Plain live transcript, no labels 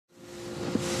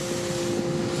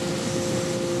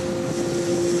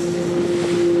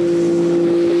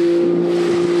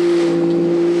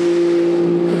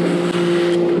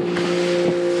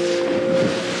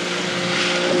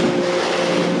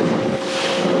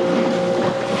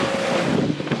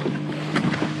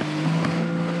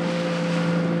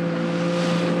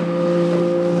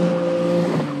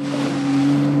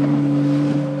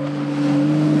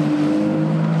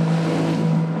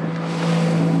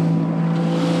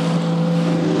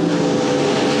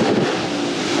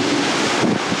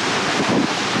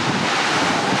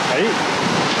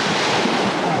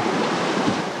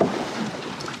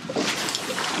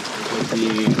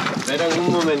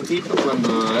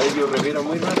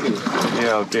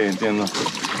Yeah, okay, entiendo.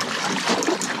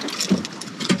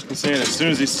 He's saying as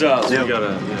soon as he stops, we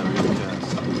gotta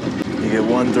cast. You get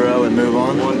one throw and move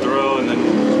on? One throw and then...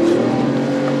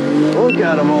 Look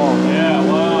at them all. Yeah,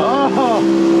 wow. Oh.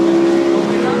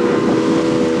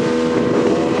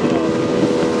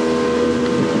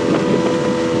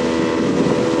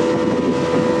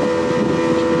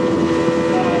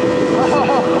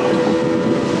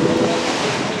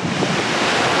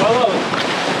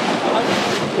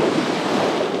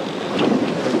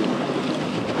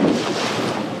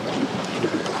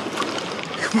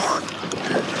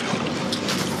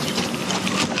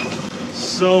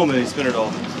 So many spinner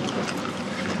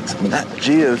dolphins. Some Nat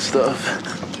Geo stuff.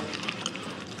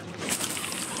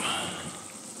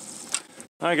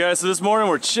 All right, guys, so this morning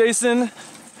we're chasing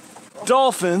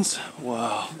dolphins.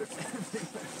 Wow.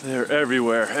 They're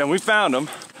everywhere, and we found them.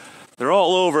 They're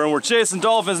all over, and we're chasing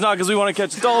dolphins not because we want to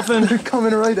catch a dolphin. They're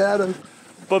coming right at us.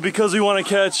 But because we want to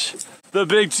catch the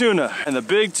big tuna. And the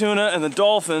big tuna and the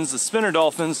dolphins, the spinner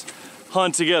dolphins,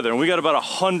 hunt together. And we got about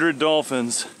 100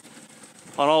 dolphins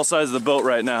on all sides of the boat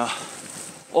right now.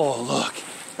 Oh, look.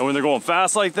 And when they're going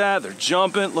fast like that, they're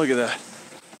jumping. Look at that.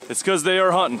 It's because they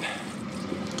are hunting.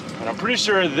 And I'm pretty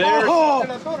sure they're... Oh!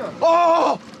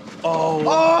 Oh! Oh!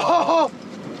 Oh!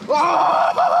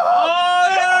 Oh,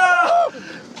 yeah!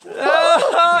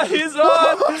 Ah, he's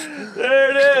on!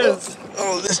 There it is!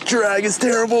 Oh, this drag is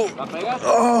terrible.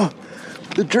 Oh,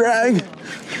 the drag.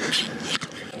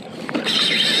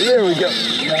 There we go.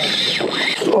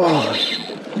 Oh.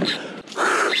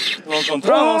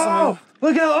 Oh,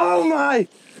 look at, oh my!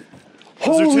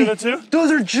 Holy, those are tuna too?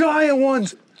 Those are giant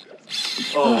ones.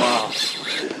 Oh wow.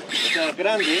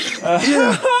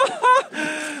 Yeah.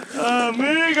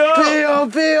 Amigo! Pio.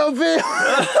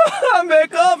 Me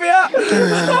copia!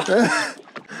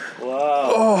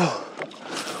 Wow. Oh,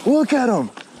 look at them,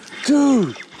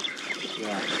 dude.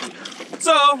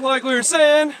 So, like we were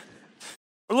saying,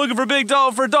 we're looking for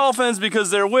dolphins because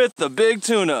they're with the big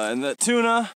tuna, and the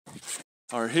tuna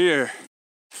are here.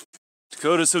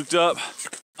 Dakota's hooked up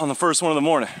on the first one of the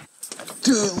morning.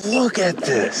 Dude, look at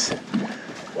this.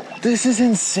 This is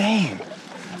insane.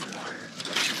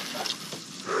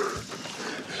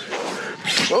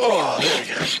 Oh, there we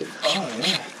go. Oh,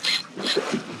 yeah.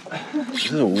 This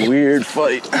is a weird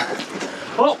fight.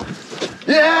 Oh!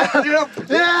 Yeah!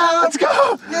 Yeah, let's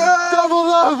go! Yeah. Double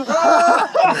up!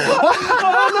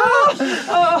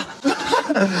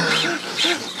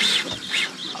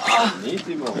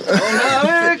 Buenísimo.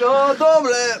 Amigo,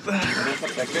 doble!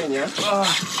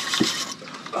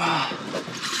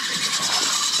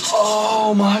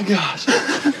 Oh my gosh!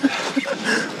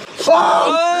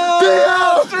 Oh!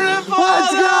 Theo!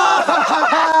 Let's go!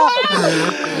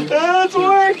 It's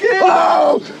working!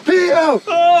 Oh! Theo!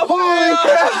 Oh, Holy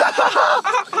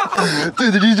crap!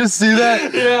 Dude, did you just see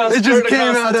that? Yeah, it just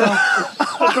came out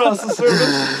across the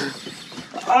surface.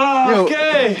 Oh,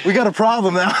 okay. We got a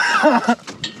problem now.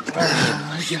 Oh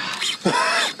my gosh.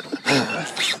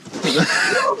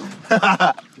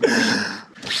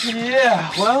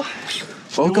 Yeah, well.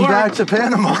 Welcome back to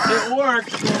Panama. It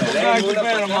worked. Back to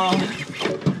Panama.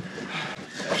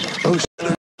 Oh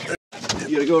shit.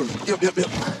 You gotta go. Yep.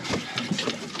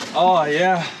 Oh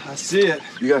yeah, I see it.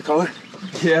 You got color?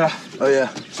 Yeah. Oh yeah,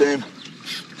 same.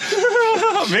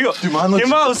 Amigo, Dude, mine looks...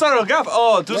 ¿quién va a usar los gafas?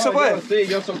 Oh, tú se puede. Sí,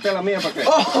 yo solté la mía para que...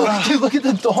 Oh, dude, look at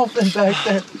the dolphin back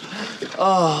there.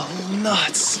 Oh,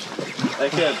 nuts.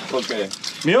 Es que, porque...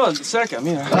 Mío, cerca,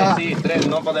 mira. Sí, tres,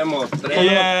 no podemos tres.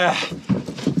 Yeah.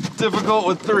 Difficult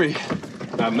with 3.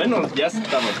 Al menos ya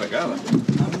estamos pegadas.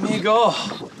 Amigo.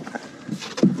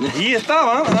 Ahí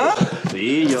estaban, huh?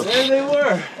 Sí, yo... There they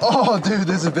were. Oh, dude,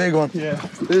 this is a big one. Yeah.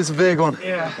 This is a big one.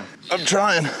 Yeah. I'm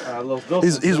trying.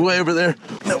 He's He's way over there.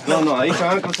 No, ahí se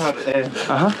van a cruzar.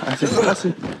 I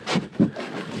see.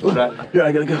 Here,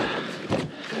 I gotta go.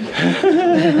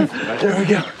 There we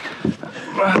go.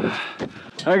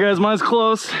 All right, guys, mine's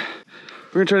close.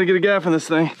 We're gonna try to get a gaff in this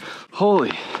thing.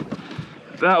 Holy,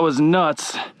 that was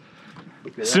nuts.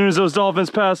 As soon as those dolphins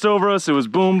passed over us, it was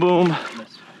boom, boom,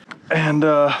 and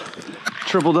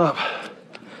tripled up.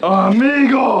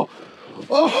 Amigo!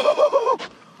 Oh,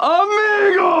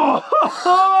 amigo!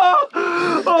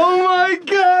 Oh my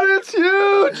God, it's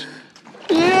huge!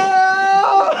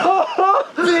 Yeah!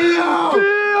 Theo!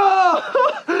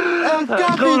 El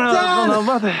Capitán! No,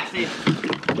 mate.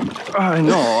 Ay,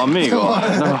 no, amigo.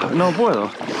 No puedo.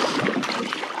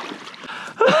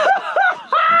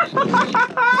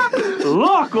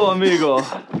 Loco, amigo.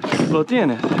 Lo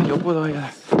tienes. Yo puedo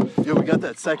llegar. Yo, we got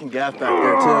that second gaff back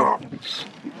there too.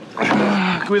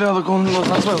 Cuidado con los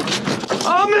anzuelos.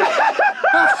 ¡Amigo!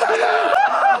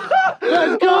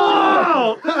 Let's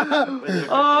go!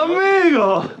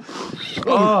 Amigo!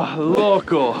 Oh,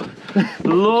 loco.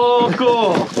 Loco!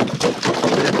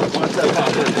 Watch that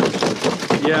popper.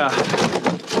 Yeah.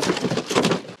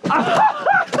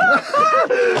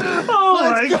 Oh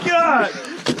my God!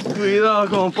 Cuidado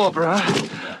con popper, huh?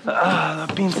 Ah,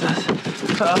 las pinzas.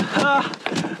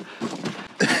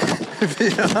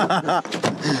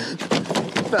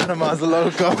 Panama's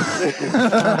loco.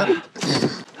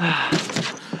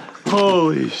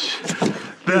 Holy shit.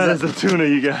 That is a tuna,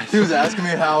 you guys. He was asking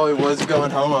me how it was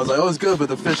going home. I was like, oh, it's good, but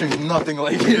the fishing's nothing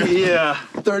like here. Yeah.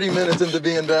 30 minutes into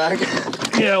being back.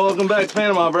 Yeah, welcome back to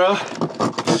Panama, bro.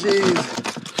 Jeez.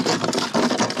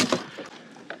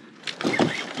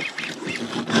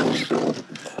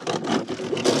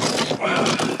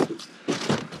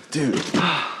 Dude,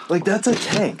 like that's a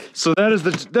tank. So that is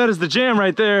the jam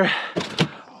right there.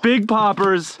 Big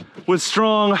poppers with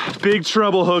strong, big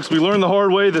treble hooks. We learned the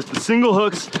hard way that the single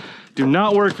hooks do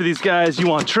not work for these guys. You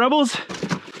want trebles.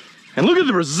 And look at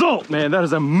the result, man. That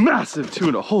is a massive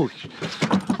tuna. Holy shit.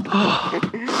 Oh,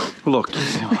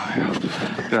 loquísimo.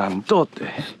 Grandote.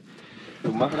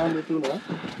 ¿Tu más grande tú, no?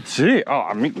 Sí, oh,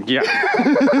 I mean, yeah.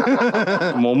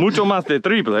 Como mucho más de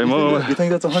triple. You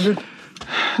think that's 100?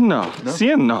 No,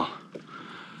 100 no.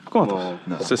 ¿Cuánto?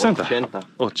 No. 60.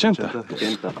 80. 80.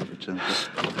 80.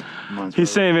 He's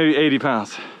saying maybe 80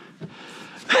 pounds.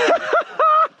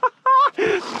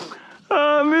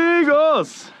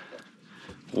 Amigos!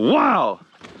 Wow!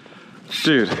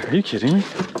 Dude, are you kidding me?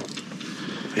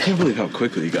 I can't believe how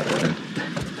quickly you got that in.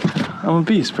 I'm a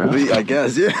beast, bro. I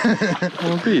guess, yeah.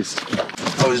 I'm a beast.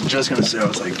 I was just gonna say, I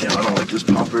was like, damn, I don't like this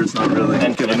popper. It's not really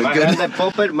giving a Más good. grande el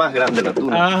popper, más grande la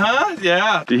tuna. Uh-huh,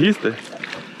 yeah. Dijiste.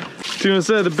 Tuna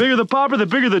said, the bigger the popper, the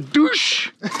bigger the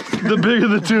douche, the bigger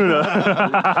the tuna.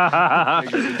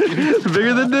 The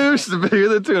bigger the douche, the bigger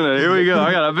the tuna. Here we go,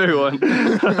 I got a big one.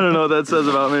 I don't know what that says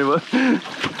about me, but...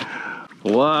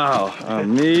 Wow,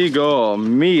 amigo,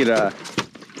 mira.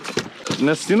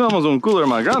 Necesitamos un cooler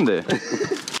más grande.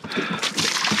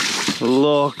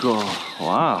 Loco,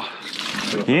 wow.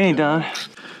 He ain't done.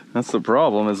 That's the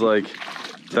problem, is like,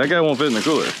 that guy won't fit in the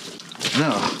cooler.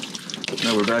 No.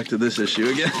 Now we're back to this issue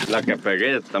again. La que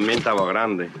pegué también estaba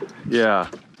grande. Yeah,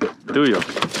 tuyo.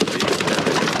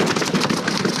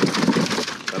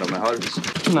 Pero mejor.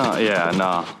 No, yeah,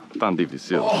 no, tan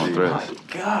difícil. Oh otra my vez.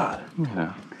 God.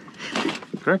 Yeah.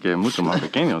 Creo que es mucho más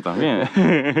pequeño también.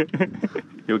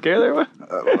 You okay there, güey?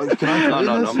 Can I No,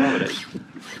 no, no, this? madre.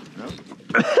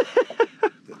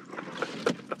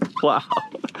 Wow.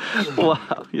 Wow.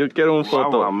 Yo quiero un Wow,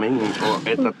 foto. amigo.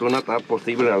 Esta tuna está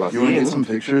posible a las You want to get 100. some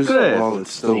pictures Yeah. while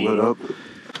it's still lit up?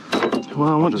 Well,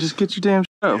 I want to just get your damn shit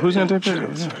up. Who's gonna take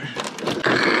pictures?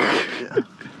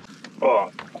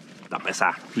 Oh, está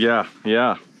pesada. Yeah,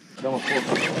 yeah. Vamos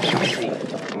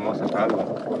a sacarlo.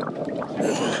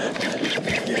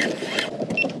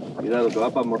 Cuidado que va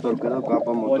para el motor, cuidado que va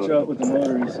para el motor. Watch out with the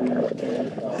motor, you see.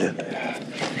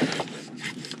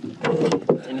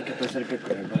 Tienes que estar cerca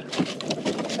con el barco.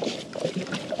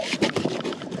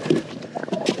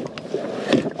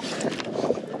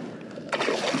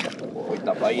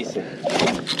 Vuelta países.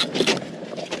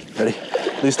 Ready?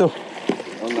 Listo?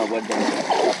 Una vuelta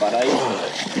a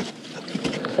paraíso.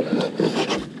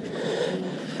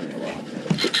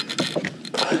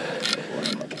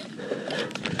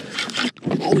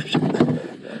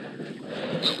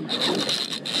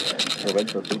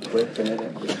 Roberto, tú puedes tener...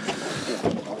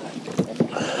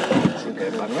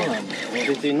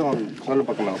 Sí, no, solo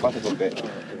para que me lo pase porque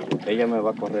ella me va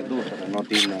a correr duro, pero no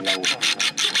tiene el agua.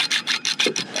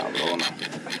 Cabrona.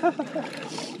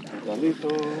 ¿Estás listo?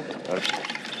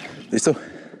 Listo?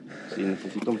 Sí,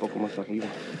 necesito un poco más arriba.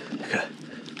 Okay.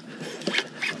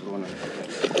 Cabrona.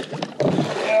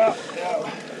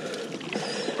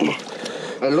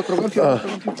 El otro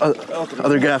gaff.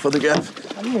 Other gaff, other gaff.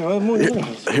 Amigo, es muy bueno.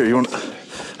 Here, you want?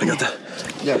 I got that.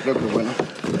 Ya, creo que bueno.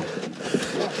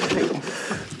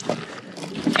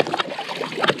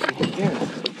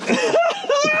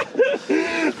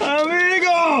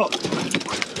 Amigo!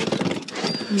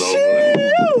 No,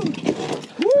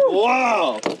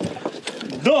 Wow!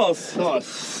 Dos.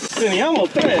 Teníamos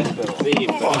tres. pero sí,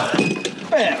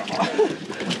 pero...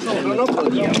 No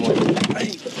podíamos.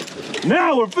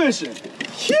 Now we're fishing.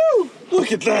 Phew!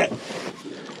 Look at that.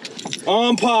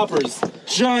 On poppers.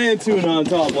 Giant tuna on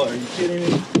top water. Are you kidding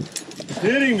me?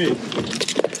 Kidding me?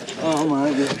 Oh my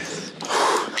goodness.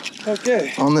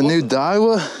 Okay. On the new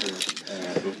Daiwa?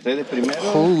 Ustedes primero.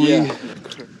 Holy. Yeah.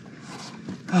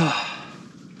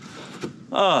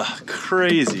 Ah,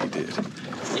 crazy, dude.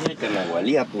 Dije que me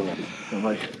huelía tuna. I'm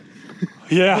like,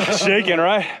 Yeah, shaking,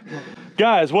 right?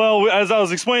 Guys, well, as I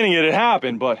was explaining it, it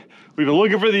happened, but we've been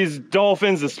looking for these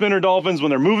dolphins, the spinner dolphins. When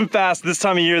they're moving fast this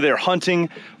time of year, they're hunting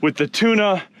with the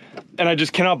tuna, and I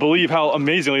just cannot believe how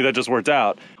amazingly that just worked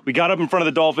out. We got up in front of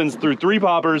the dolphins, threw 3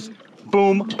 poppers,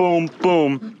 boom, boom,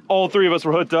 boom. All 3 of us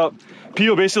were hooked up.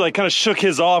 Pio basically like kind of shook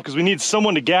his off because we need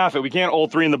someone to gaff it. We can't all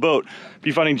 3 in the boat.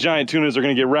 Be fighting giant tunas, they're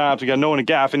gonna get wrapped. We got no one to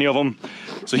gaff any of them.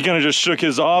 So he kind of just shook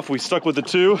his off. We stuck with the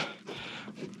 2.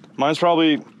 Mine's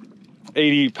probably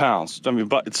 80 pounds. I mean,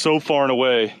 but it's so far and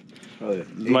away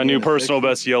my new personal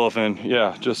best yellowfin.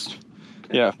 Yeah, just,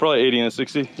 yeah, probably 80 and a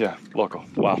 60. Yeah, loco.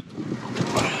 Wow.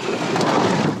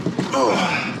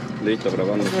 Listo,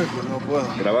 grabando.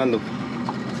 Grabando.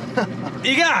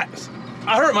 You guys,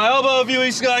 I hurt my elbow a few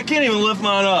weeks ago. I can't even lift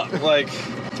mine up. Like,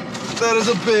 that is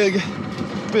a big,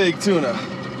 big tuna.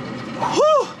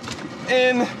 Whew!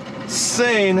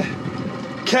 Insane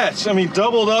catch. I mean,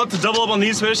 double up on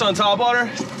these fish on topwater.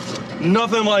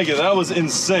 Nothing like it. That was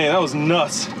insane. That was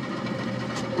nuts.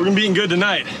 We're gonna be eating good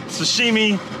tonight.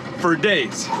 Sashimi for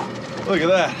days. Look at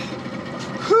that.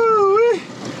 Whoo-wee.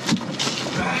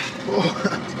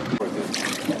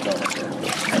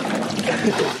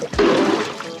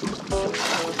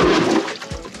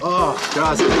 Oh,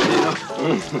 gracias,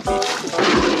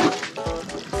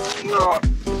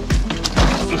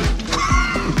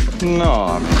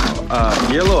 No,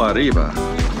 hielo arriba.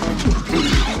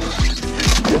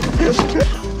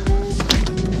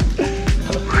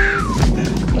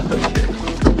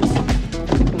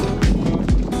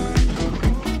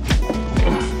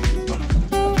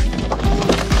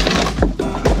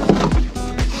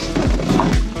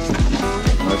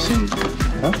 I've seen.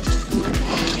 Huh?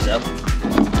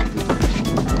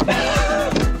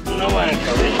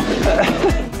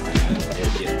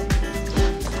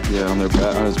 Yeah, on their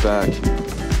back, on his back.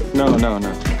 No.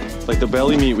 Like the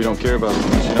belly meat, we don't care about as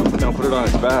much. You know, don't put it on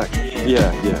his back.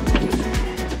 Yeah.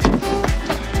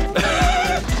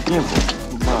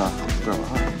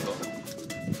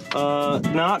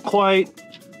 Not quite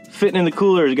fitting in the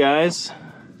coolers, guys.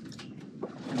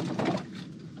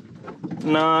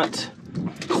 Not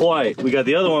quite. We got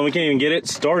the other one, we can't even get it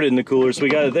started in the cooler, so we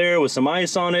got it there with some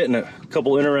ice on it and a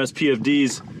couple NRS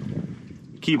PFDs,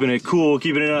 keeping it cool,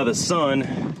 keeping it out of the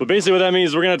sun. But basically what that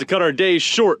means is we're gonna have to cut our day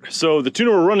short. So the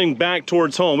tuna were running back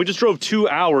towards home. We just drove 2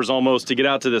 hours almost to get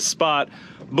out to this spot.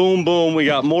 Boom, boom, we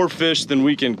got more fish than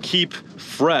we can keep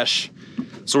fresh.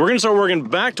 So we're gonna start working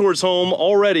back towards home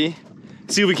already,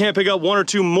 see if we can't pick up 1 or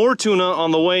 2 more tuna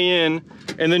on the way in,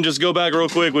 and then just go back real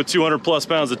quick with 200 plus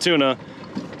pounds of tuna,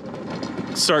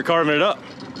 start carving it up.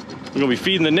 We're gonna be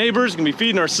feeding the neighbors, gonna be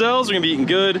feeding ourselves, we're gonna be eating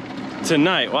good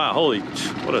tonight. Wow, holy,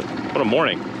 what a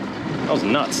morning. That was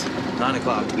nuts. 9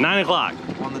 o'clock. 9 o'clock.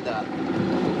 On the dot.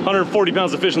 140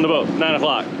 pounds of fish in the boat, 9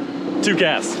 o'clock. 2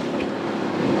 casts. A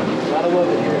lot of love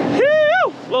in here.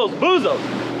 Woo! Los buzos.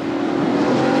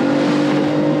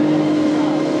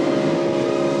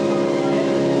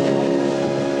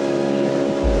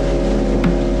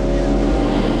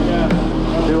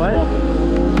 Do what?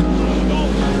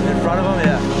 In front of them?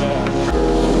 Yeah.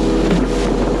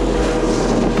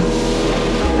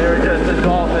 They were just the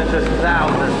dolphins, just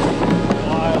thousands.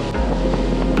 Wild.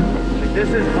 Like, this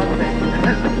is hunting.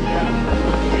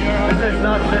 This is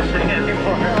not fishing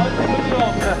anymore.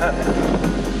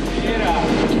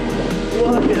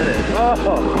 Look at it. Oh.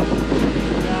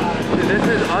 Dude, this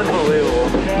is unbelievable.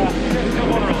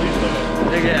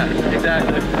 Yeah,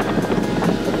 exactly.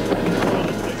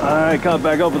 All right, caught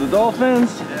back up with the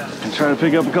dolphins. And try to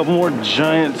pick up a couple more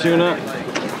giant tuna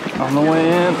on the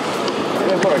way in.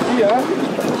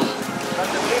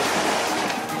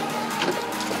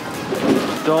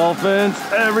 Dolphins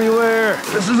everywhere.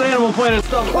 This is Animal Planet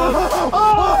stuff. Oh,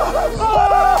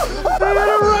 they got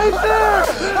it right there.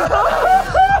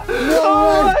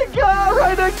 Oh my God,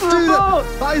 right next to the boat.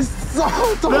 I saw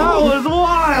them. That was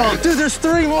wild. Dude, there's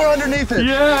 3 more underneath it.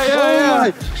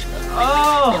 Yeah.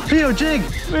 Oh. Pio, jig.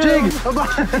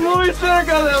 Muy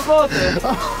cerca del bote.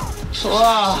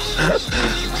 Wow.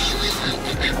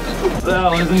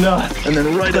 That was nuts. And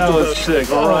then right that at the was boat. sick.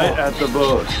 Right at the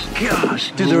boat.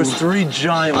 Gosh, dude, there was 3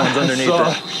 giant ones underneath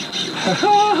it.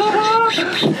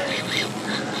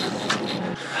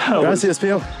 Gracias,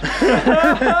 Pio.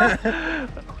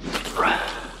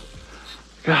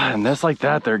 God, and that's like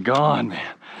that, they're gone, man.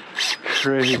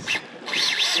 Crazy.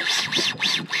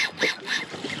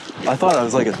 I thought I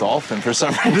was like a dolphin for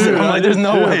some reason. I'm like, there's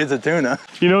no way it's a tuna.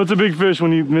 You know it's a big fish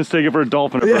when you mistake it for a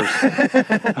dolphin at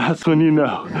first. That's when you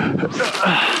know.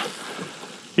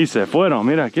 Y se fueron,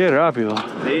 mira qué rápido.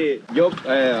 Sí, yo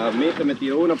a mí se me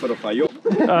tiró una, pero falló.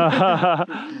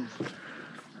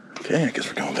 Okay, I guess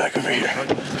we're going back over here.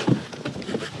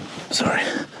 Sorry.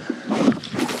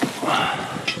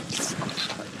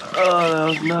 Oh, that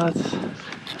was nuts.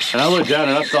 And I looked down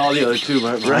and I saw the other two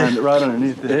right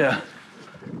underneath it. Yeah.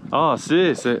 Oh,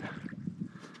 see.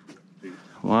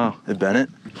 Wow. They bent it?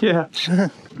 Yeah.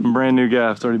 Brand new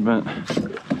gaff, it's already bent.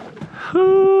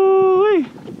 Hoo-wee.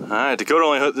 All right,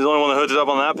 Dakota is the only one that hooked it up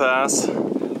on that pass.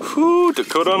 Whoo,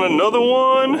 Dakota on another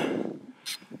one.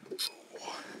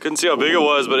 Couldn't see how big it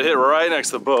was, but it hit right next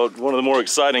to the boat. One of the more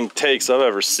exciting takes I've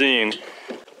ever seen.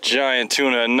 Giant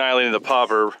tuna annihilating the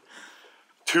popper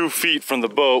 2 feet from the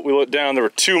boat. We looked down, there were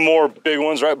 2 more big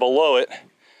ones right below it.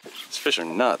 These fish are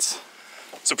nuts.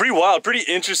 So pretty wild, pretty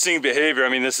interesting behavior. I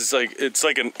mean, this is like, it's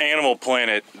like an Animal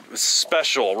Planet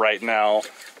special right now.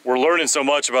 We're learning so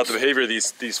much about the behavior of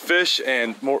these fish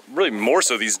and really more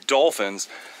so these dolphins.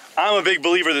 I'm a big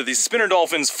believer that these spinner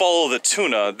dolphins follow the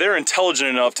tuna. They're intelligent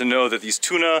enough to know that these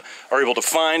tuna are able to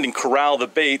find and corral the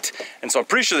bait. And so I'm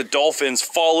pretty sure the dolphins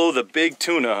follow the big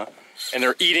tuna and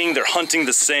they're hunting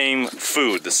the same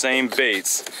food, the same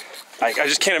baits. I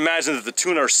just can't imagine that the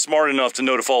tuna are smart enough to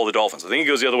know to follow the dolphins. I think it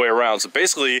goes the other way around. So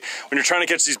basically, when you're trying to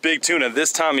catch these big tuna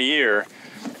this time of year,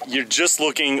 you're just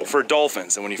looking for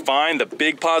dolphins. And when you find the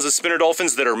big pods of spinner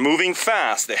dolphins that are moving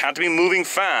fast, they have to be moving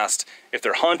fast. If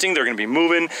they're hunting, they're gonna be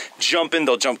moving, jumping,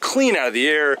 they'll jump clean out of the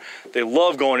air. They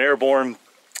love going airborne.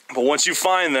 But once you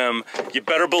find them, you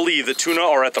better believe the tuna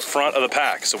are at the front of the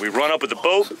pack. So we run up with the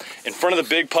boat in front of the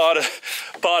big pod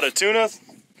of tuna.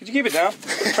 Could you keep it down?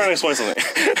 I'm trying to explain something.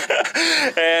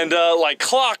 And like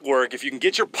clockwork, if you can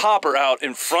get your popper out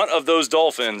in front of those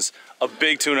dolphins, a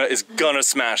big tuna is gonna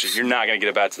smash it. You're not gonna get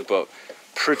it back to the boat.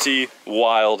 Pretty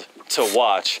wild to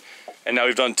watch. And now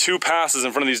we've done 2 passes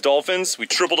in front of these dolphins. We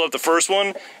tripled up the first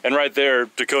one, and right there,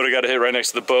 Dakota got a hit right next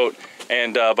to the boat.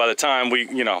 And by the time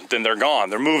then they're gone.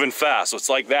 They're moving fast, so it's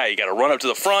like that. You gotta run up to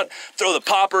the front, throw the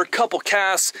popper, couple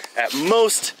casts at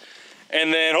most,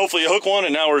 and then hopefully you hook one,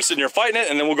 and now we're sitting here fighting it,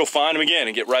 and then we'll go find them again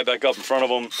and get right back up in front of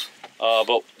them.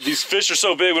 But these fish are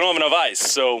so big, we don't have enough ice,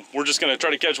 so we're just gonna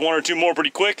try to catch 1 or 2 more pretty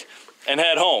quick and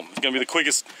head home. It's gonna be the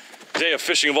quickest day of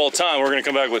fishing of all time. We're gonna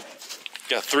come back with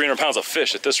 300 pounds of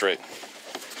fish at this rate.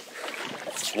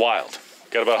 It's wild.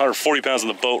 Got about 140 pounds in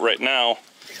the boat right now,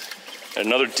 and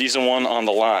another decent one on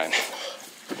the line.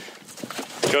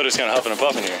 Dakota's kind of huffing and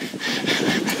puffing here.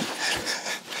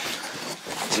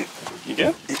 You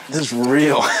good? This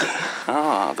reel.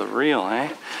 Ah, the reel, eh?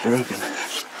 Broken.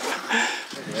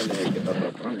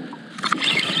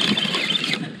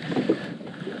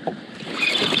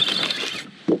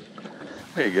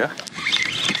 There you go.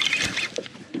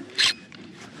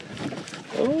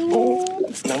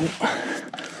 Oh, no.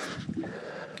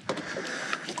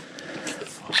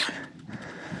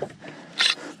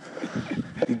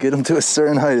 You get them to a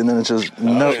certain height and then it's just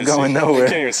going nowhere. You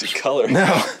can't even see color. No.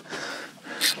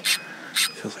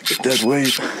 Feels like a dead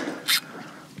weight.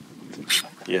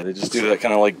 Yeah, they just do that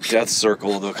kind of like death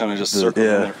circle. They'll kind of just circle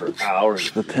in there for hours.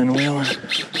 The pinwheeler.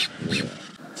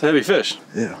 It's a heavy fish.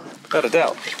 Yeah. Without a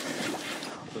doubt.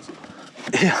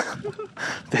 Yeah.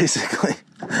 Basically.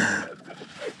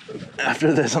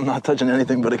 After this, I'm not touching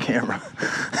anything but a camera.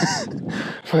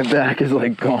 My back is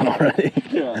like gone already.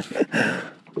 Yeah.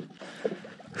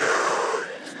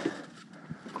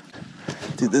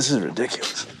 Dude, this is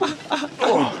ridiculous.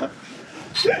 Oh.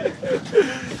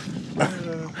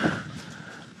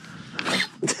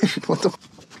 Dude, what the?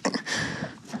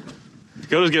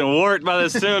 Dakota's getting worked by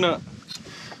this tuna.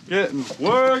 Getting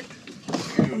worked.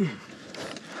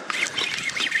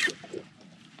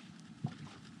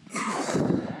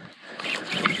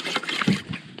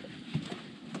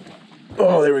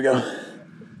 Oh, there we go.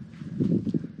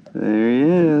 There he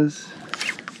is.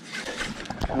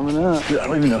 Coming up. Dude, I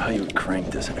don't even know how you would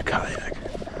crank this in a kayak.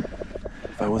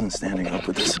 If I wasn't standing up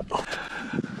with this. Oh.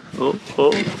 Oh,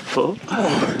 oh, oh.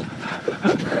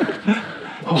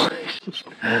 Holy shit.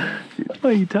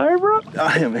 Are you tired, bro?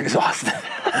 I am exhausted.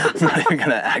 I'm not even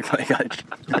gonna act like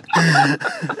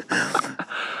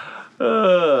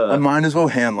I might as well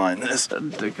handline this.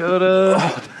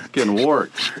 Dakota getting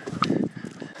worked.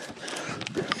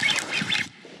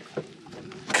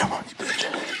 Come on, you bitch.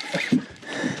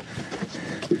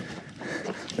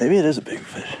 Maybe it is a big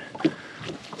fish.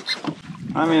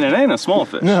 I mean, it ain't a small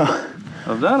fish. No.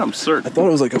 Of that, I'm I certain. thought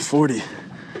it was like a 40.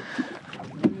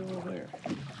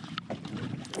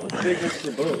 Big next to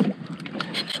the boat.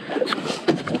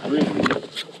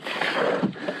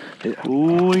 Yeah.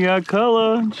 Ooh, we got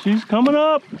color. She's coming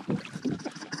up.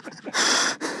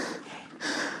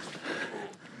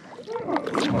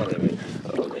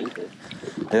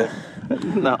 Yeah.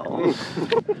 No.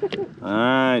 All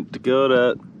right,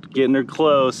 Dakota, getting her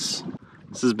close.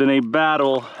 This has been a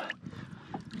battle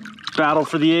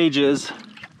for the ages.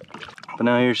 But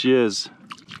now here she is.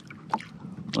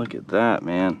 Look at that,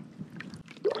 man.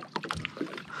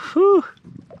 Whew.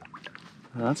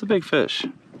 That's a big fish.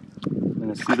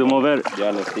 Necesito mover. Ya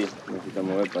lo sí, necesito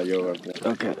mover para yo verte.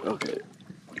 Okay, okay.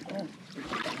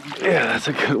 Yeah, that's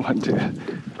a good one, dude.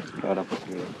 Ahora por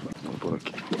aquí. Por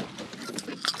aquí.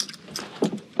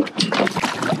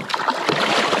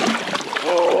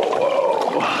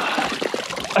 Whoa,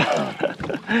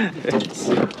 it's,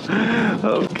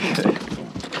 okay.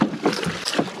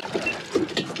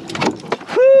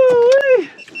 Woo-wee.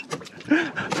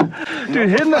 Dude,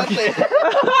 hitting that.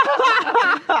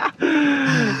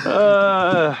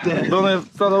 ¿Dónde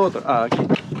está la otra? Ah, aquí.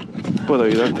 Puedo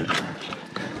ayudarte.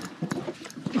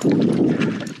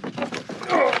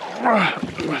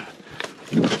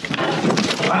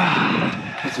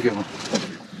 That's a good one.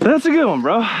 That's a good one,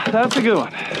 bro. That's a good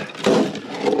one.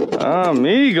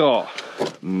 Amigo.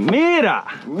 Mira.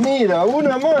 Mira,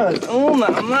 una más. Una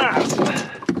más.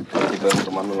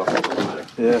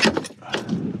 Yeah.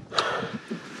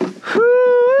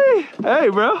 Whoo-wee. Hey,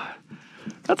 bro.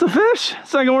 That's a fish.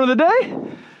 Second one of the day.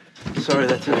 Sorry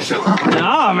that took so long.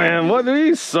 Nah, man. What are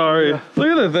you sorry? Look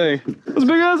at that thing. That's a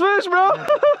big ass fish, bro.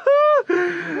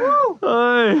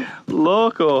 Hey,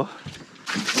 loco.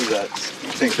 What's that?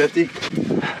 I think 50?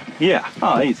 Yeah.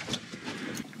 Oh, easy.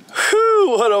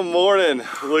 Whew, what a morning.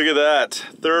 Look at that.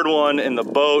 Third one in the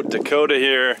boat. Dakota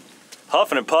here.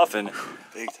 Huffing and puffing.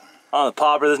 Big time. On the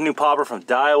popper. This new popper from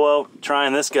Daiwa.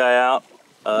 Trying this guy out.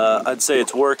 I'd say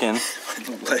it's working.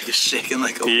 My leg is shaking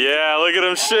like a... Yeah, look at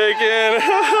him shaking.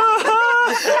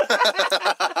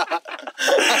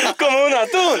 Como un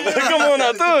atún. Como un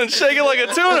atún. Shaking like a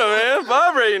tuna, man.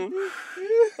 Vibrating.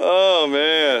 Oh,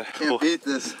 man. Can't beat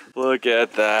this. Look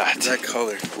at that. That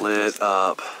color. Lit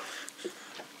up.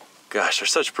 Gosh, they're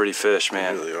such pretty fish,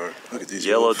 man. They really are. Look at these.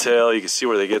 Yellowtail, you can see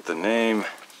where they get the name.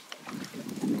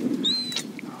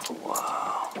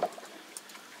 Wow.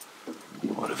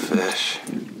 What a fish.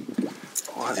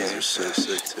 What These a are so fish.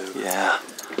 sick too. Yeah.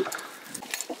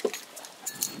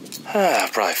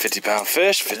 Probably 50-pound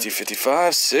fish, 50,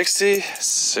 55, 60,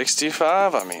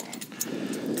 65. I mean,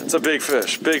 it's a big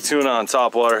fish. Big tuna on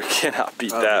top water. Cannot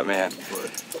beat that, man.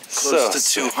 Close to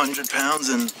 200 pounds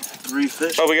and 3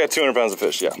 fish. Oh, we got 200 pounds of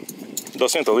fish, yeah.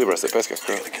 200 libras de pesca,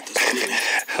 creo. Gotta get this thing.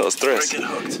 Los tres. Get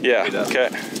hooked. Yeah, okay.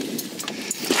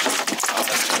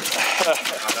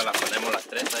 Ahora las ponemos las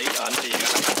tres ahí antes de llegar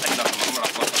a la casa y nos tomamos las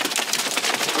fotos.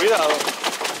 Cuidado.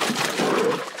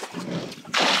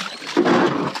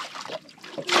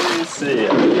 Sí,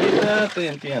 ahorita te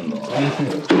entiendo.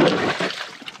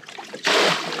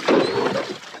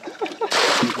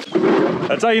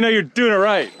 That's how you know you're doing it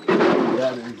right.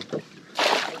 Yeah, dude.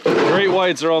 Great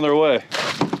whites are on their way.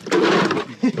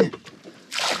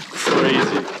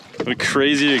 Crazy. What a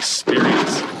crazy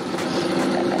experience.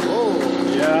 Oh,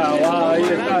 yeah, wow, ahí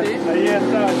está, ahí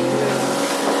está.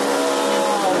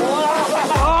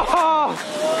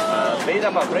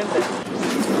 Medida para frente.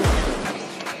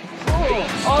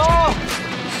 Oh!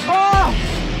 Oh!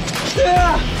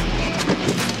 Yeah!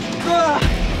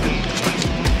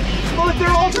 Look,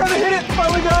 they're all trying to hit it.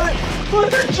 Finally got it. Look,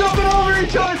 they're jumping over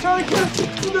each other trying to catch.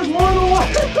 Look, there's more in the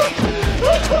water.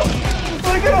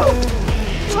 Look at them.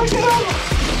 Look at them.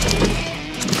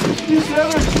 These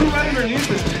feathers are right underneath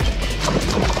it.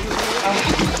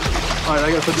 All right, I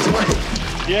gotta put this away.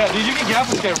 Yeah, dude, you can gap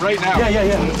this guy right now. Yeah.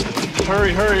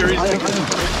 Hurry, or he's like...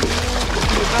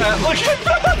 Look at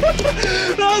that!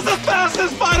 That was the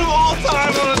fastest fight of all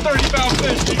time on a 30-pound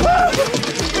fish.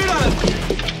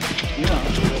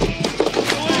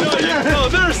 No,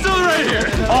 they're still right here.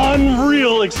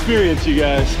 Unreal experience, you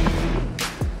guys.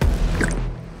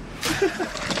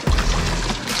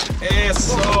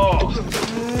 Eso.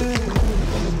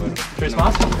 ¿Quieres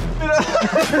más?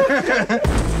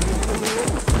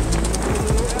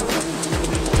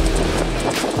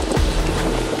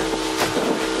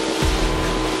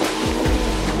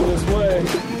 This way.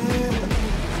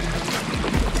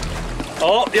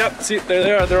 Oh, yep. See, there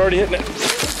they are. They're already hitting it.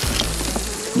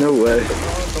 No way.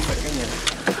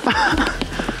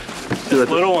 Dude,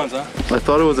 Little ones, huh? I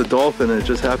thought it was a dolphin and it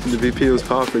just happened to be Pio's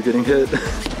popper getting hit.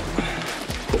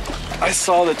 I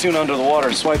saw the tuna under the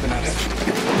water swiping at it.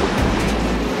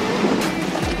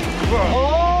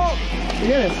 Oh!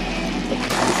 Yes.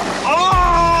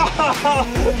 Oh!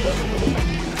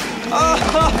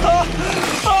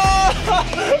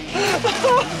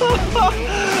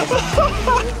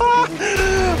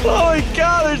 Oh my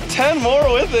God, there's 10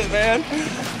 more with it, man.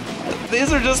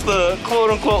 These are just the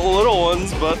quote-unquote little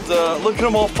ones, but look at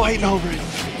them all fighting over it.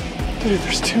 Dude,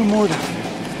 there's 2 more down there.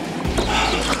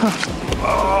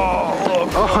 Oh,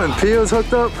 look. Oh, and Pio's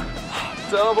hooked up?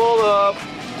 Doubled up.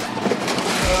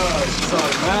 That's all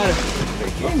that matters.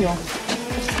 Pequeño.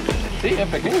 Sí, es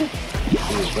pequeño.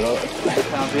 Sí, pero...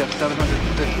 Pounds, we have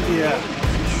 750. Yeah.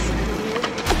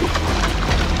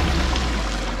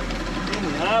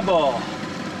 Eyeball.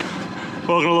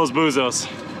 Welcome to Los Buzos.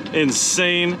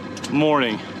 Insane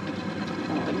morning.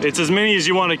 It's as many as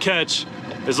you want to catch,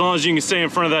 as long as you can stay in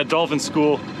front of that dolphin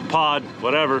school, pod,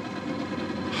 whatever.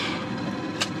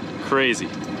 Crazy.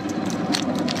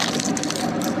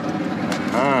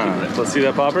 Let's see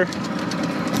that popper.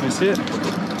 Let me see it.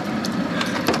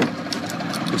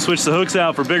 We switched the hooks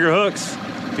out for bigger hooks.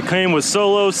 It came with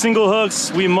solo, single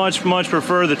hooks. We much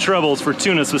prefer the trebles for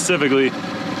tuna specifically.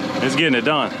 It's getting it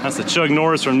done. That's the Chug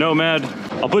Norris from Nomad.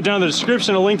 I'll put down in the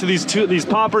description a link to these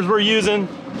poppers we're using.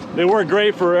 They work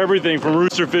great for everything from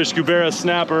roosterfish, cubera,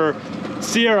 snapper,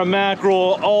 Sierra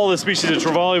mackerel, all the species of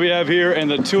trevally we have here,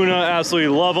 and the tuna, absolutely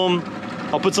love them.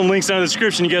 I'll put some links down in the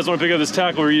description. You guys want to pick up this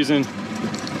tackle we're using.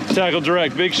 Tackle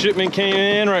Direct. Big shipment came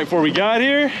in right before we got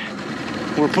here.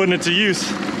 We're putting it to use.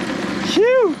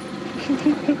 Phew!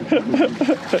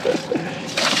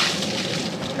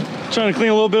 Trying to clean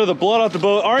a little bit of the blood off the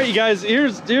boat. All right, you guys,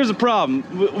 here's the problem.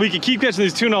 We could keep catching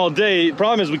these tuna all day.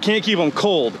 Problem is we can't keep them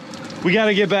cold. We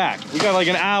gotta get back. We got like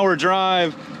an hour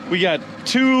drive. We got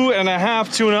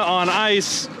 2.5 tuna on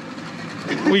ice.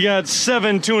 We got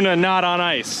 7 tuna not on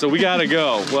ice. So we gotta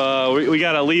go. We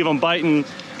gotta leave them biting,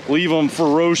 leave them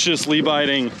ferociously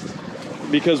biting,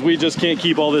 because we just can't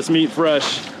keep all this meat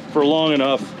fresh for long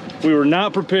enough. We were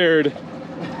not prepared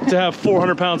to have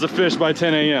 400 pounds of fish by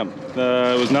 10 a.m.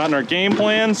 It was not in our game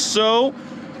plan, so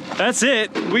that's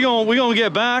it. We gonna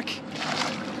get back.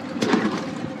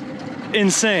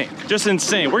 Insane, just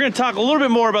insane. We're gonna talk a little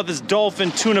bit more about this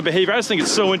dolphin tuna behavior. I just think it's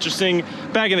so interesting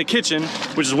back in the kitchen,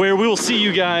 which is where we will see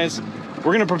you guys.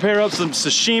 We're gonna prepare up some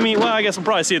sashimi. Well, I guess we'll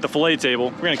probably see at the fillet table.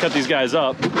 We're gonna cut these guys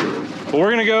up. But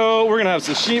we're gonna have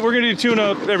sashimi. We're gonna do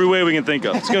tuna every way we can think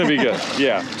of. It's gonna be good.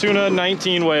 Yeah, tuna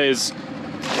 19 ways,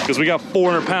 because we got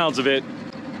 400 pounds of it,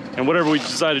 and whatever we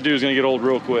decide to do is gonna get old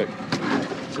real quick.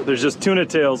 So there's just tuna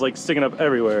tails like sticking up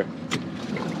everywhere.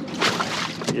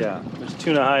 Yeah, there's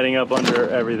tuna hiding up under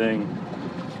everything.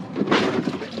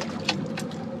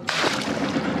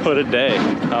 What a day,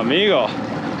 amigo.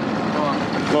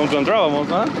 Lo encontrábamos,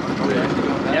 huh?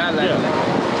 Yeah.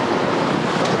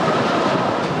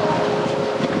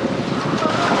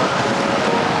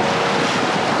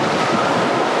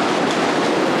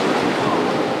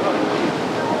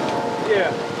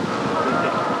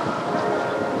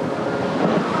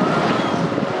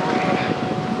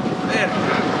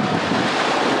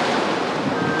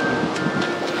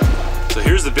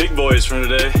 Here's the big boys from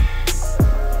today.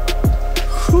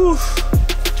 Whew.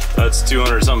 That's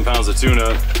 200 something pounds of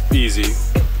tuna, easy.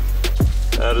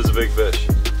 That is a big fish.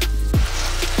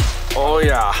 Oh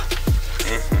yeah.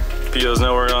 Pito's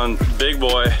now working on big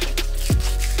boy.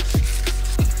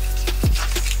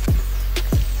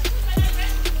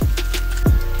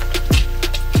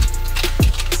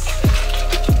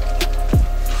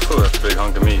 Oh, that's a big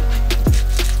hunk of meat.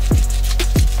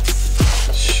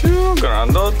 Shoo,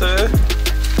 grandote.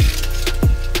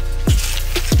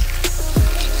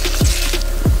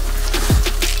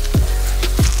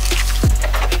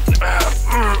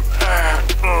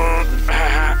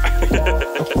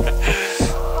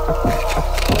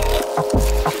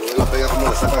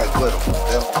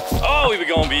 Oh, we've been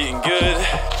gonna be eating good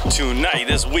tonight,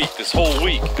 this whole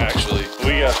week actually.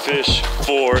 We got fish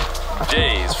for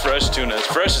days, fresh tuna, as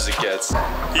fresh as it gets.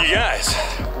 You guys,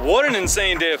 what an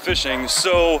insane day of fishing.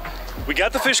 So we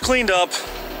got the fish cleaned up.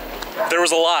 There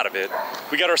was a lot of it.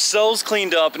 We got ourselves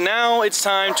cleaned up. Now it's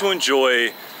time to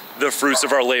enjoy the fruits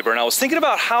of our labor. And I was thinking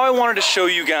about how I wanted to show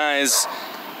you guys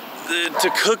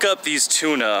to cook up these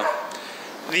tuna.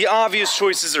 The obvious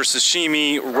choices are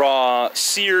sashimi, raw,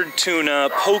 seared tuna,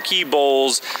 poke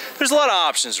bowls. There's a lot of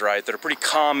options, right, that are pretty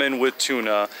common with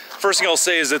tuna. First thing I'll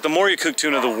say is that the more you cook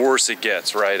tuna, the worse it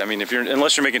gets, right? I mean,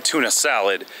 unless you're making tuna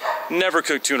salad, never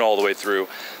cook tuna all the way through.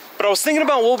 But I was thinking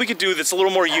about what we could do that's a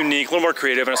little more unique, a little more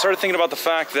creative, and I started thinking about the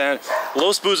fact that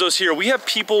Los Buzos here, we have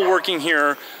people working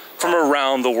here from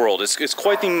around the world. It's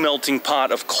quite the melting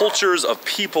pot of cultures, of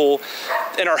people.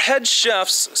 And our head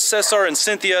chefs, Cesar and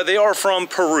Cynthia, they are from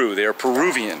Peru. They are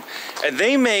Peruvian. And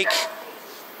they make,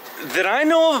 that I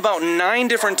know of, about 9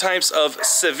 different types of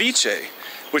ceviche,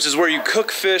 which is where you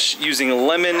cook fish using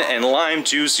lemon and lime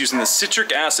juice, using the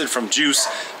citric acid from juice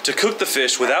to cook the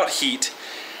fish without heat.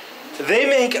 They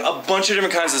make a bunch of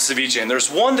different kinds of ceviche, and there's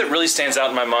one that really stands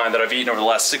out in my mind that I've eaten over the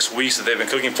last 6 weeks that they've been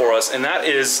cooking for us, and that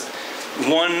is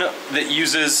one that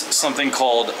uses something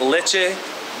called leche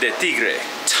de tigre,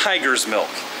 tiger's milk.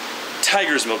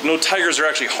 Tiger's milk. No tigers are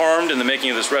actually harmed in the making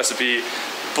of this recipe.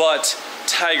 but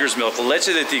tiger's milk, leche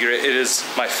de tigre. It is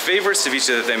my favorite ceviche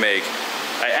that they make.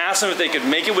 I asked them if they could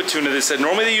make it with tuna. They said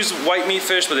normally they use white meat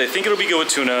fish, but they think it'll be good with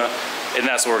tuna, and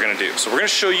that's what we're gonna do. So we're gonna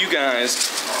show you guys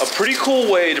a pretty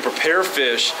cool way to prepare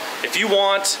fish. If you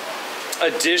want a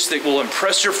dish that will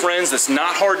impress your friends, that's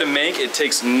not hard to make, it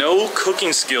takes no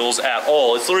cooking skills at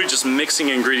all. It's literally just mixing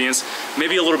ingredients,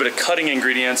 maybe a little bit of cutting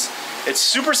ingredients. It's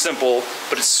super simple,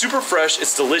 but it's super fresh,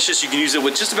 it's delicious. You can use it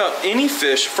with just about any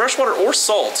fish, freshwater or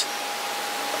salt.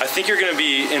 I think you're gonna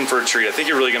be in for a treat. I think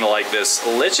you're really gonna like this.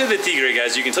 Leche de tigre,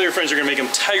 guys. You can tell your friends you're gonna make them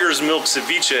tiger's milk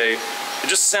ceviche. It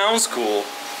just sounds cool.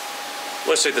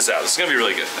 Let's check this out. This is gonna be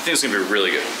really good. I think it's gonna be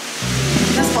really good.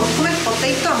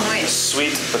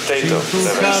 Sweet potato.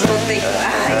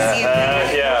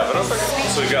 Yeah, but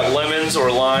so we've got lemons or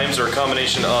limes or a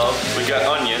combination of. We've got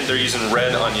onion. They're using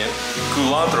red onion.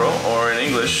 Culantro, or in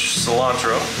English,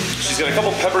 cilantro. She's got a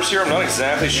couple peppers here. I'm not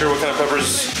exactly sure what kind of peppers.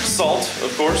 Salt,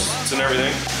 of course. It's in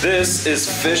everything. This is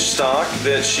fish stock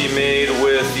that she made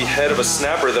with the head of a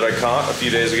snapper that I caught a few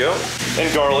days ago.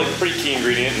 And garlic, pretty key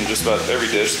ingredient in just about every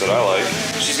dish that I like.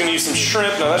 She's gonna use some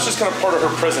shrimp. Now that's just kind of part of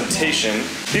her presentation.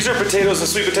 These are potatoes and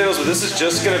sweet potatoes, but this is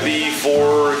just gonna be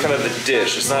for kind of the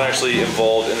dish. It's not actually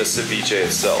involved in the ceviche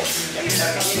itself.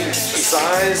 The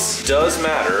size does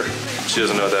matter. She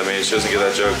doesn't know what that means. She doesn't get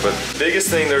that joke. But the biggest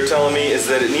thing they're telling me is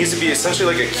that it needs to be essentially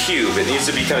like a cube. It needs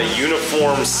to be kind of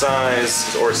uniform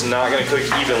size, or it's not gonna cook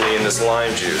evenly in this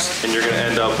lime juice. And you're gonna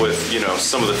end up with, you know,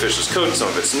 some of the fish is cooked, some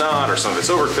of it's not, or some of it's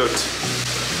overcooked.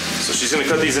 So she's gonna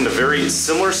cut these into very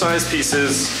similar sized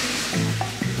pieces.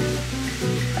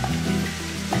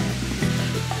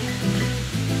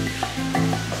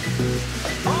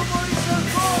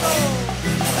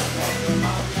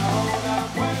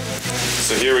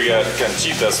 So here we got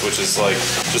canchitas, which is like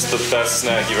just the best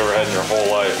snack you've ever had in your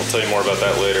whole life. I'll tell you more about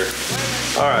that later.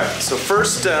 All right, so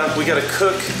first step, we gotta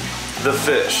cook the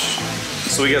fish.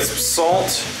 So we got some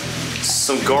salt,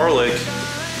 some garlic,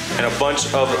 and a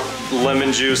bunch of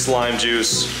lemon juice, lime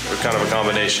juice, or kind of a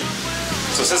combination.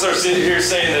 So since I'm sitting here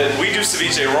saying that we do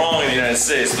ceviche wrong in the United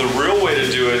States, the real way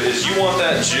to do it is you want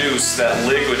that juice, that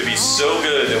liquid, to be so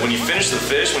good that when you finish the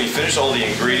fish, when you finish all the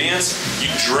ingredients, you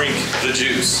drink the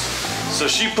juice. So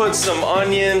she put some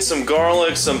onion, some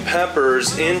garlic, some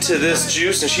peppers into this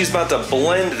juice, and she's about to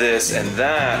blend this, and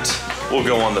that will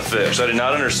go on the fish. I did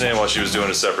not understand why she was doing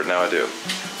it separate, now I do.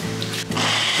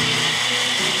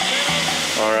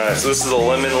 All right, so this is the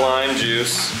lemon lime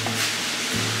juice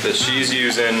that she's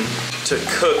using to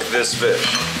cook this fish.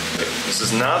 This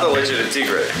is not the leche de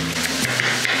tigre.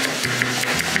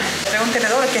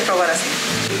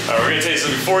 All right, we're gonna taste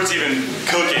it before it's even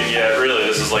cooking yet, really.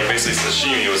 This is like basically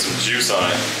sashimi with some juice on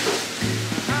it.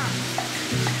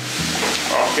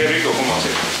 Oh, qué rico, como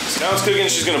así. So now it's cooking,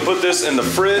 she's gonna put this in the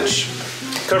fridge,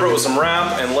 cover it with some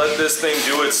wrap, and let this thing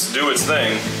do its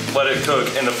thing. Let it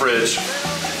cook in the fridge.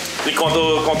 ¿Y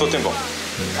cuánto tiempo?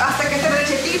 Hasta que esté la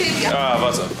leche de tigre ya.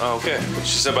 Oh, okay.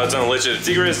 She said by the time the leche de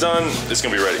tigre is done, it's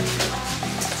gonna be ready.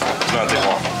 Not that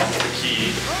long. The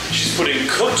key. She's putting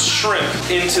cooked shrimp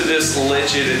into this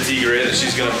leche de tigre that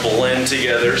she's gonna blend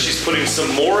together. She's putting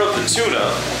some more of the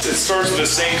tuna. It starts with the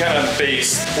same kind of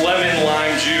base. Lemon,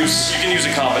 lime juice. You can use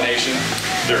a combination.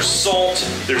 There's salt.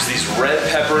 There's these red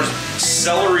peppers.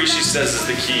 Celery, she says, is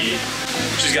the key.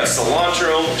 She's got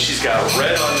cilantro. She's got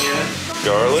red onion.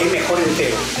 Garlic.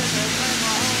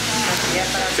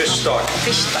 Fish stock.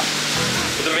 Fish stock.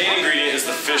 But the main ingredient is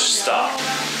the fish stock.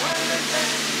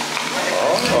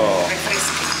 Oh.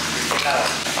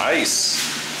 Nice.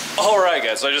 All right,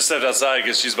 guys, so I just stepped outside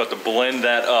because she's about to blend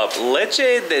that up.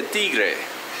 Leche de tigre,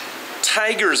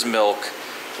 tiger's milk.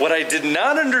 What I did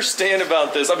not understand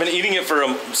about this, I've been eating it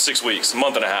for 6 weeks, a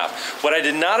month and a half. What I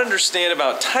did not understand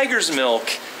about tiger's milk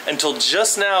until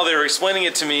just now, they were explaining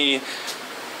it to me.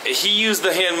 He used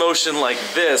the hand motion like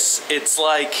this. It's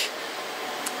like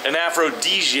an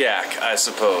aphrodisiac, I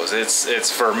suppose.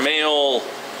 It's for male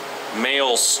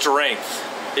strength,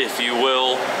 if you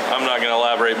will. I'm not gonna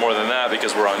elaborate more than that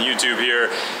because we're on YouTube here.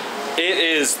 It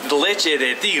is leche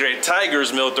de tigre,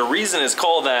 tiger's milk. The reason it's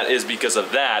called that is because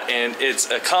of that, and it's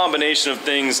a combination of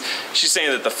things. She's saying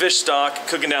that the fish stock,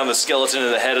 cooking down the skeleton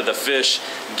and the head of the fish,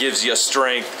 gives you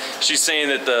strength. She's saying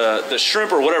that the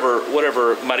shrimp or whatever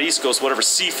mariscos, whatever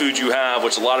seafood you have,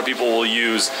 which a lot of people will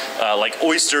use, like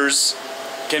oysters,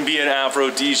 can be an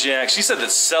aphrodisiac. She said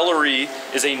that celery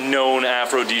is a known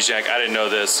aphrodisiac. I didn't know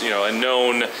this, you know, a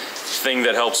known thing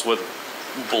that helps with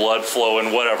blood flow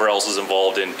and whatever else is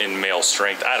involved in male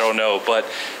strength. I don't know, but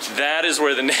that is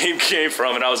where the name came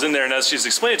from. And I was in there, and as she's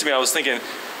explaining it to me, I was thinking,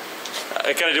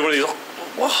 I kind of did one of these,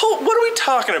 well, what are we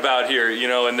talking about here? You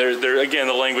know, and they're again,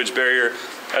 the language barrier.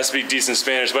 I speak decent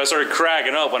Spanish, but I started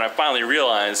cracking up when I finally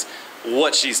realized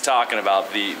what she's talking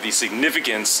about, the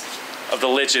significance of the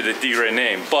leche de tigre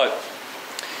name. But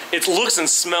it looks and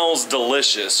smells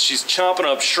delicious. She's chopping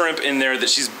up shrimp in there that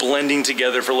she's blending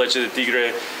together for leche de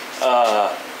tigre.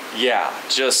 Yeah,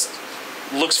 just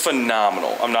looks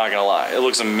phenomenal. I'm not gonna lie, it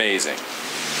looks amazing.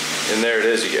 And there it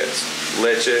is, you guys.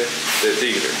 Leche de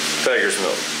tigre, tiger's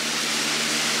milk.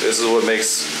 This is what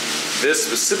makes this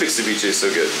specific ceviche so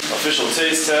good. Official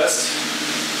taste test.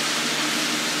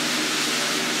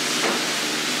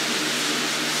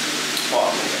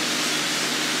 Oh, man.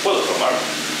 Puedo tomar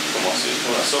como así,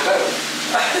 una sopa.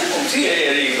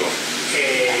 Qué rico.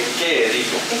 Qué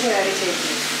rico.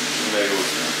 Me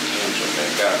gusta mucho, me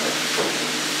encanta.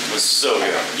 It was so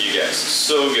good, you guys,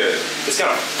 so good. It's kind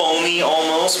of foamy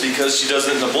almost because she does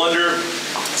it in the blender.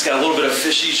 It's got a little bit of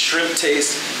fishy shrimp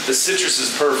taste. The citrus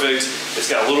is perfect. It's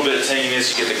got a little bit of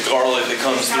tanginess. You get the garlic that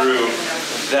comes through.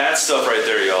 That stuff right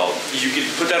there, y'all. You could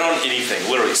put that on anything,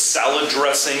 literally salad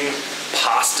dressing,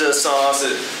 pasta sauce.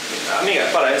 Amiga,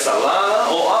 para ensalada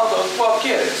o algo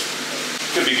cualquiera.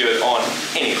 Could be good on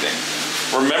anything.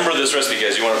 Remember this recipe,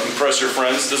 guys. You want to impress your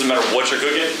friends. Doesn't matter what you're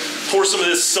cooking. Pour some of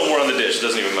this somewhere on the dish.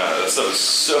 Doesn't even matter. That stuff is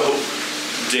so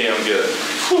damn good.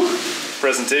 Whew.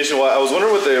 Presentation. Well, I was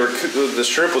wondering what the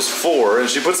shrimp was for, and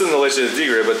she puts it in the leche de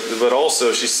tigre, but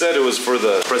also she said it was for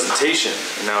the presentation,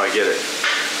 and now I get it.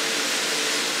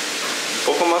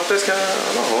 Poco más pesca?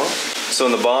 No. So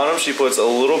in the bottom, she puts a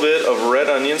little bit of red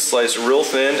onion sliced real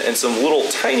thin and some little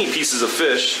tiny pieces of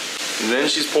fish, and then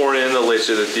she's pouring in the leche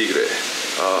de tigre.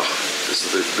 Oh,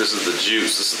 this is the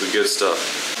juice. This is the good stuff.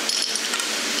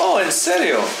 Oh, ¿en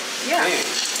serio? Yeah.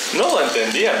 No lo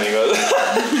entendí, amigos.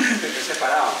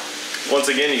 Once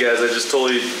again, you guys, I just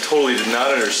totally did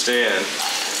not understand.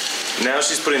 Now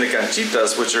she's putting the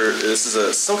canchitas, which are, this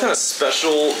is some kind of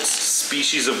special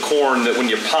species of corn that when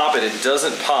you pop it, it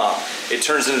doesn't pop. It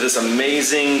turns into this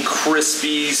amazing,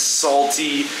 crispy,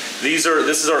 salty. This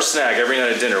is our snack every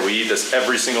night at dinner. We eat this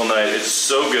every single night. It's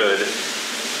so good.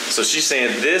 So she's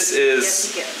saying this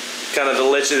is kind of the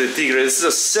leche de tigre. This is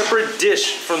a separate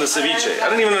dish from the ceviche. I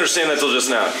didn't even understand that till just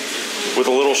now. With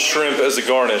a little shrimp as a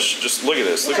garnish. Just look at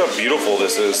this. Look how beautiful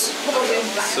this is.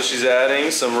 So she's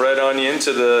adding some red onion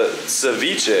to the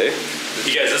ceviche.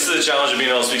 You guys, this is the challenge of being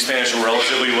able to speak Spanish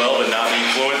relatively well but not being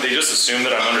fluent. They just assume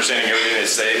that I'm understanding everything they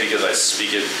say because I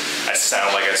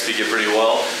sound like I speak it pretty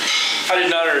well. I did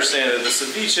not understand that the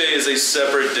ceviche is a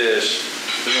separate dish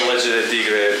than the leche de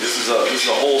tigre. This is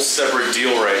a whole separate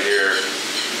deal right here.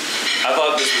 I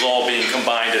thought this was all being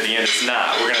combined at the end. It's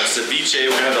not. We're gonna have ceviche,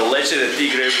 we're gonna have the leche de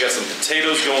tigre, we got some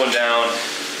potatoes going down.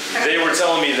 They were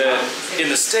telling me that in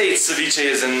the States, ceviche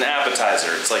is an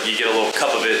appetizer. It's like you get a little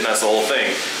cup of it and that's the whole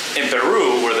thing. In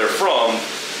Peru, where they're from,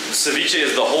 ceviche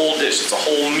is the whole dish. It's a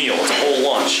whole meal, it's a whole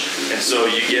lunch. And so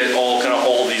you get all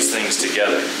these things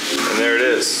together. And there it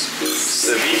is.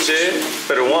 Ceviche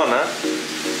peruana.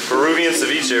 Peruvian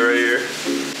ceviche right here.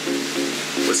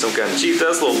 With some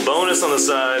canchitas, a little bonus on the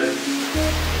side.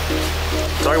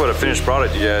 Talk about a finished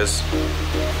product, you guys.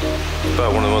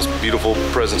 About one of the most beautiful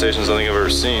presentations I think I've ever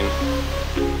seen.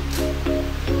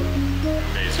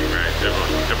 Amazing, right?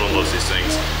 Everyone loves these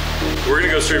things. We're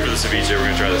gonna go straight for the ceviche. We're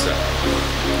gonna try this out.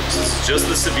 This is just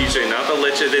the ceviche, not the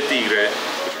leche de tigre.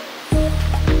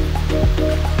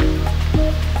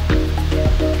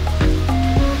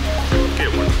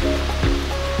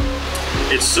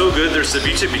 It's so good, their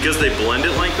ceviche, because they blend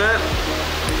it like that,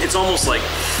 it's almost like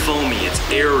foamy, it's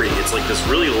airy, it's like this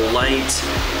really light,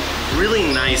 really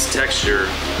nice texture.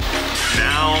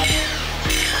 Now,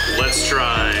 let's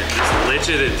try this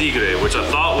leche de tigre, which I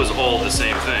thought was all the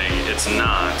same thing. It's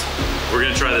not. We're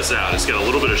gonna try this out. It's got a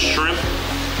little bit of shrimp,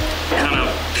 kind of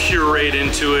pureed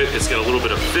into it. It's got a little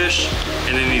bit of fish,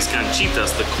 and then these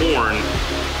canchitas, the corn.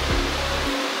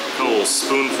 Got a little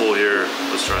spoonful here.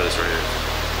 Let's try this right here.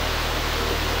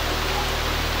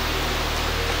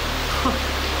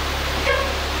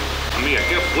 Amiga,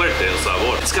 qué fuerte el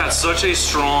sabor. It's got such a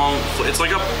strong, it's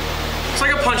like a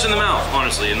punch in the mouth,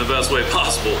 honestly, in the best way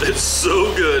possible. It's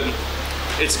so good.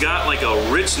 It's got like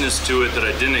a richness to it that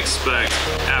I didn't expect.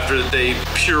 After they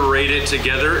pureed it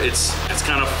together, it's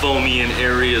kind of foamy and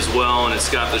airy as well, and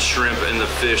it's got the shrimp and the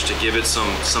fish to give it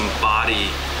some body.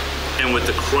 And with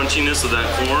the crunchiness of that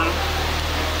corn,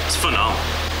 it's phenomenal.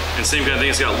 And same kind of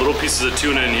thing, it's got little pieces of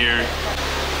tuna in here.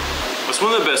 It's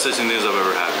one of the best tasting things I've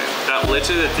ever had, man. That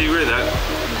leche de tigre, that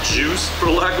juice, for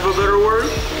lack of a better word,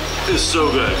 is so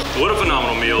good. What a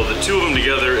phenomenal meal. The two of them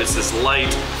together, it's this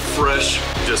light, fresh,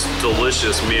 just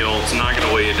delicious meal. It's not gonna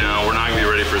weigh you down. We're not gonna be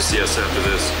ready for a siesta after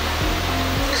this.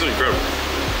 This is incredible.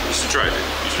 should try it.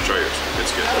 You should try yours.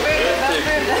 It's good.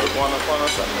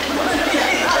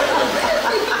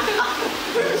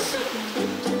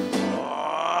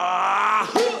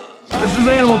 This is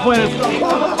Animal Planet.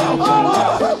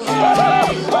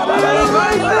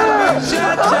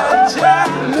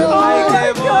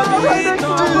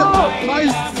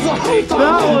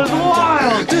 That was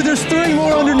wild! Dude, there's 3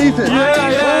 more underneath it.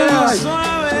 Yeah.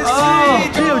 Oh,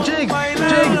 Theo, Jake.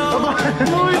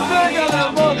 Louis back on that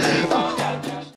boat.